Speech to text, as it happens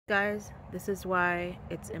Guys, this is why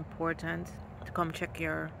it's important to come check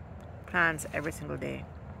your plants every single day.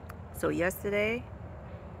 So yesterday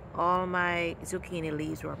all my zucchini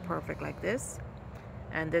leaves were perfect like this,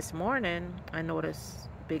 and this morning I noticed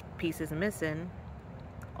big pieces missing.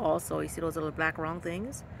 Also, you see those little black round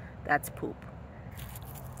things? That's poop.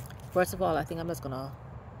 First of all, I think I'm just gonna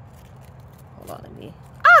hold on to me.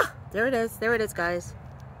 There it is, guys.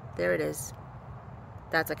 There it is.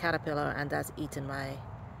 That's a caterpillar, and that's eating my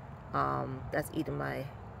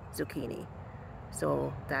zucchini.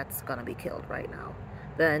 So that's gonna be killed right now.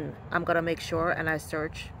 Then I'm gonna make sure and I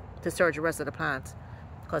search the rest of the plants,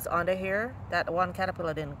 because under here that one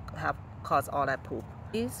caterpillar didn't have caused all that poop.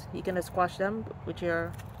 These you can just squash them with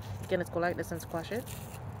your, you can just go like this and squash it.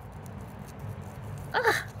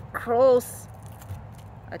 Gross.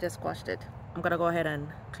 I just squashed it. I'm gonna go ahead and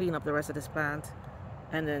clean up the rest of this plant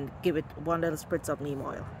and then give it one little spritz of neem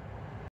oil.